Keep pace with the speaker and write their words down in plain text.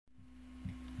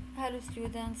Hello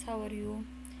students, how are you?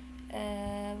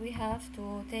 We have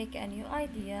to take a new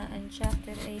idea in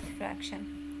chapter 8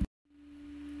 fraction.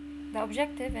 The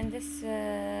objective in this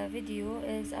video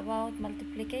is about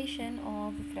multiplication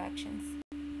of fractions.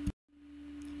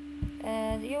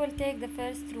 You will take the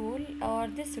first rule or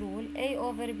this rule, a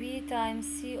over b times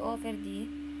c over d.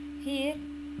 Here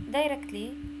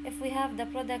directly, if we have the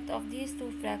product of these two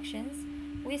fractions,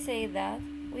 we say that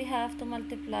we have to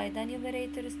multiply the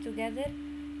numerators together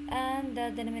and the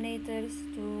denominators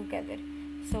together.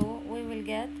 So we will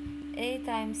get a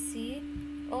times c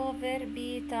over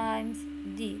b times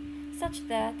d, such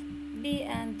that b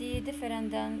and d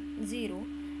different than 0,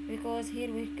 because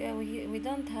here we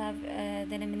don't have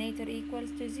denominator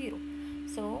equals to 0.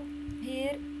 So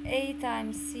here a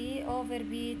times c over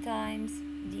b times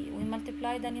d. We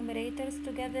multiply the numerators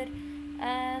together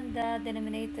and the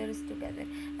denominators together,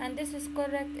 and this is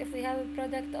correct if we have a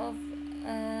product of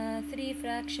 3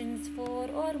 fractions, 4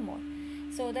 or more.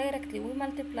 So directly we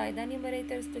multiply the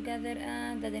numerators together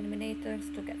and the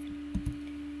denominators together.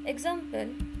 Example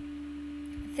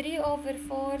 3 over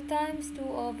 4 times 2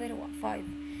 over 5.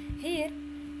 Here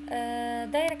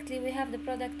directly we have the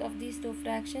product of these two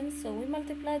fractions, so we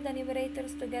multiply the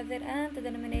numerators together and the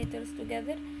denominators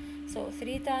together. So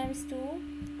 3 times 2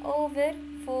 over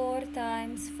 4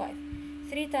 times 5.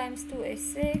 3 times 2 is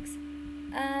 6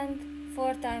 and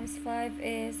 4 times 5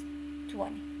 is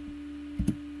 20.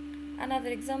 Another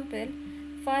example,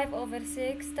 5 over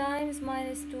 6 times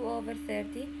minus 2 over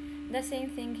 30. The same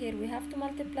thing here, we have to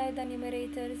multiply the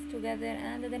numerators together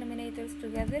and the denominators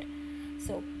together.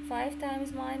 So 5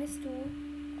 times minus 2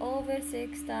 over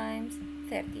 6 times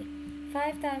 30.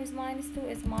 5 times minus 2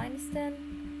 is minus 10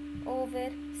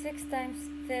 over 6 times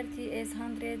 30 is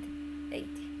 180.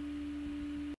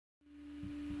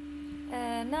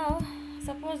 Now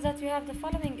suppose that you have the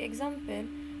following example,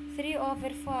 3 over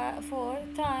 4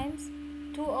 times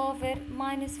 2 over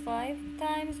minus 5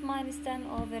 times minus 10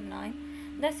 over 9.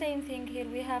 The same thing here,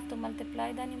 we have to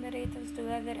multiply the numerators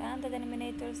together and the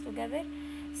denominators together.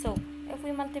 So if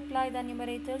we multiply the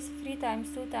numerators, 3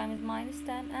 times 2 times minus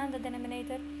 10, and the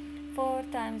denominator 4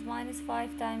 times minus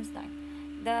 5 times 9.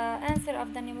 The answer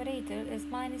of the numerators is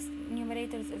minus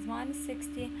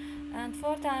 60, and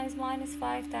 4 times minus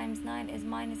 5 times 9 is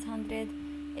minus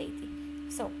 180.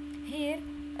 So here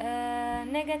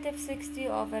negative 60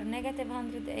 over negative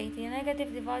 180,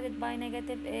 negative divided by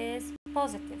negative is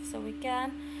positive, so we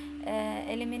can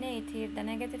eliminate here the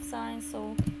negative sign,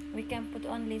 so we can put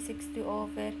only 60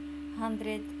 over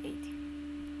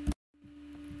 180.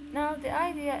 Now the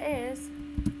idea is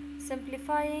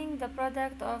simplifying the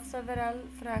product of several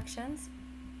fractions.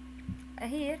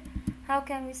 Here, how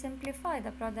can we simplify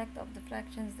the product of the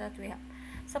fractions that we have?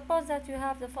 Suppose that you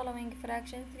have the following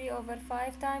fraction, 3 over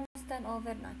 5 times 10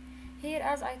 over 9. Here,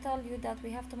 as I told you, that we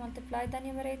have to multiply the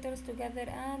numerators together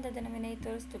and the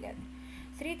denominators together.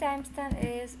 3 times 10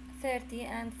 is 30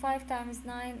 and 5 times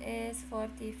 9 is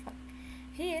 45.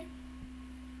 Here,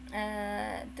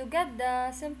 to get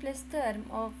the simplest term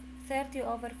of 30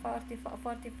 over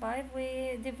 45,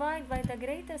 we divide by the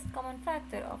greatest common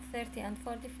factor of 30 and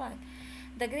 45.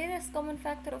 The greatest common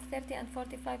factor of 30 and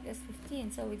 45 is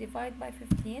 15, so we divide by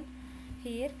 15.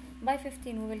 Here by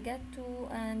 15 we will get 2,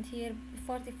 and here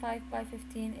 45 by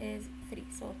 15 is 3.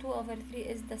 So 2 over 3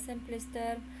 is the simplest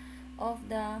term of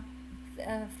the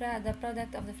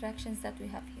product of the fractions that we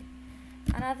have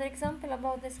here. Another example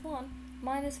about this one,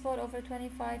 minus 4 over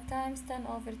 25 times 10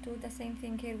 over 2. The same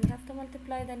thing here, we have to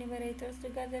multiply the numerators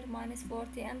together, minus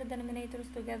 40, and the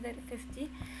denominators together, 50.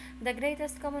 The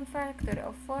greatest common factor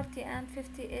of 40 and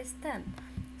 50 is 10,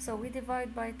 so we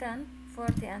divide by 10,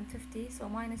 40 and 50, so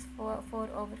minus 4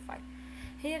 over 5.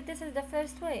 Here this is the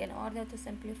first way in order to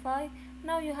simplify.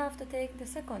 Now you have to take the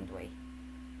second way.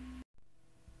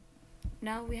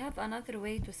 Now we have another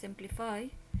way to simplify.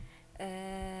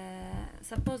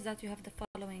 Suppose that you have the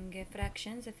following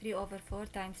fractions, 3 over 4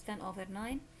 times 10 over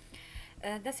 9.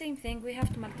 The same thing, we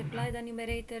have to multiply the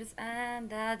numerators and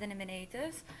the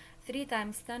denominators. 3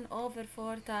 times 10 over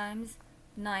 4 times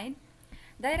 9.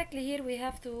 Directly here we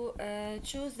have to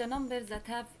choose the numbers that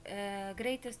have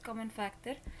greatest common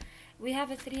factor. We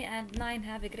have a 3 and 9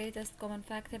 have a greatest common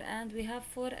factor, and we have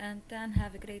 4 and 10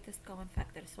 have a greatest common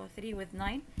factor. So 3 with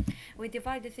 9. We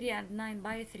divide the 3 and 9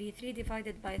 by 3. 3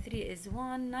 divided by 3 is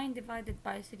 1. 9 divided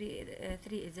by 3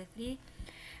 is a 3.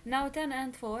 Now 10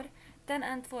 and 4. 10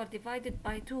 and 4 divided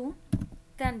by 2.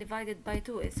 10 divided by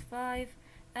 2 is 5.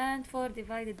 And 4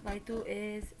 divided by 2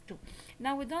 is 2.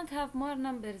 Now we don't have more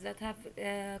numbers that have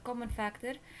common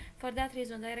factor. For that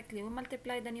reason, directly we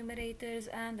multiply the numerators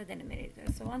and the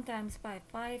denominators. So 1 times 5,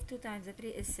 5. 2 times 3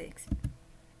 is 6.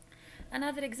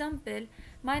 Another example,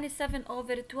 minus 7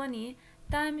 over 20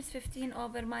 times 15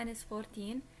 over minus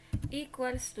 14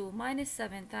 equals to minus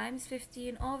 7 times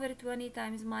 15 over 20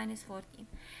 times minus 14.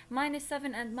 Minus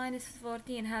 7 and minus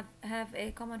 14 have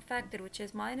a common factor, which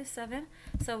is minus 7,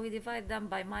 so we divide them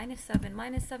by minus 7.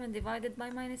 Minus 7 divided by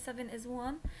minus 7 is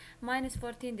 1. Minus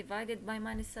 14 divided by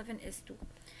minus 7 is 2.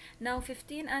 Now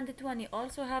 15 and 20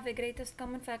 also have a greatest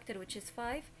common factor, which is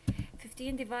 5.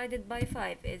 15 divided by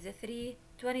 5 is 3.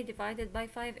 20 divided by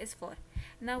 5 is 4.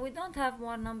 Now we don't have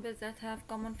more numbers that have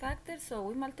common factors, so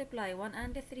we multiply 1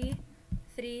 and 3.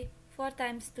 3. 4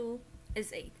 times 2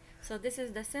 is 8. So this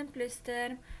is the simplest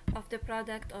term of the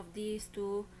product of these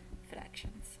two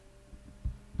fractions.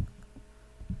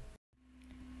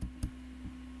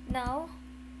 Now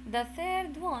the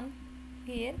third one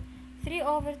here, 3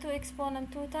 over 2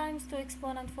 exponent 2 times 2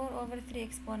 exponent 4 over 3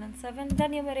 exponent 7. The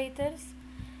numerators,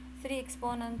 3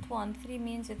 exponent 1, 3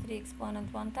 means 3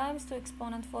 exponent 1 times 2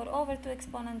 exponent 4 over 2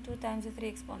 exponent 2 times 3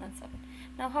 exponent 7.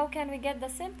 Now how can we get the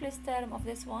simplest term of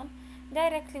this one?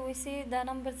 Directly we see the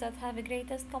numbers that have a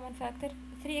greatest common factor,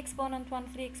 3 exponent 1,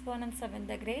 3 exponent 7.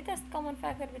 The greatest common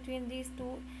factor between these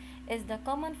two is the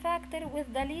common factor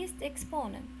with the least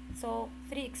exponent, so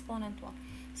 3 exponent 1.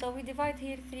 So we divide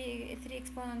here 3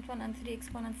 exponent 1 and 3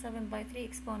 exponent 7 by 3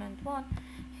 exponent 1.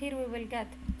 Here we will get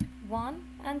 1,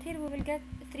 and here we will get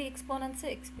 3 exponent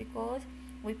 6, because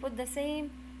we put the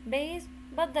same base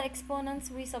but the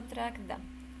exponents we subtract them.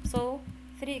 So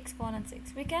 3 exponent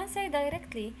 6. We can say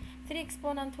directly 3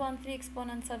 exponent 1, 3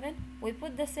 exponent 7. We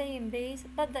put the same base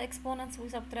but the exponents we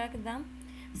subtract them.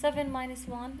 7 minus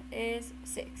 1 is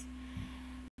 6.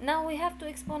 Now we have 2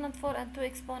 exponent 4 and 2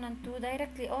 exponent 2.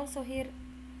 Directly also here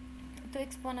 2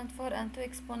 exponent 4 and 2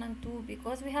 exponent 2,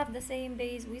 because we have the same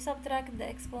base we subtract the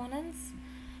exponents.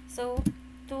 So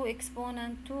 2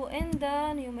 exponent 2 in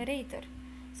the numerator.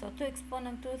 So 2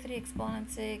 exponent 2, 3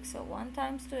 exponent 6. So 1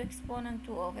 times 2 exponent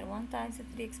 2 over 1 times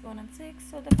 3 exponent 6.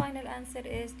 So the final answer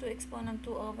is 2 exponent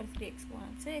 2 over 3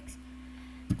 exponent 6.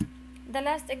 The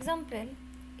last example,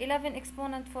 11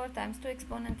 exponent 4 times 2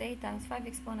 exponent 8 times 5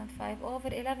 exponent 5 over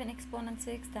 11 exponent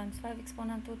 6 times 5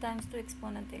 exponent 2 times 2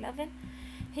 exponent 11.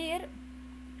 Here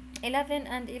 11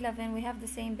 and 11 we have the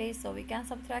same base, so we can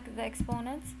subtract the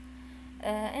exponents.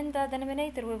 In the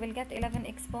denominator we will get 11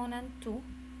 exponent 2.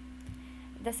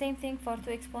 The same thing for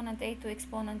 2 exponent 8 to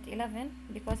exponent 11,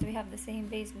 because we have the same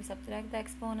base we subtract the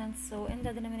exponents. So in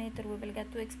the denominator we will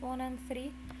get 2 exponent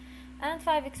 3 and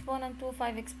 5 exponent 2,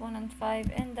 5 exponent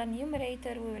 5. In the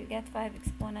numerator we will get 5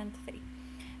 exponent 3.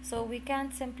 So we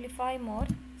can't simplify more,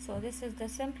 so this is the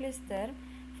simplest term,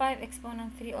 5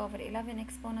 exponent 3 over 11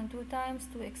 exponent 2 times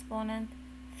 2 exponent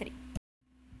 3.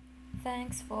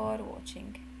 Thanks for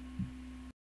watching.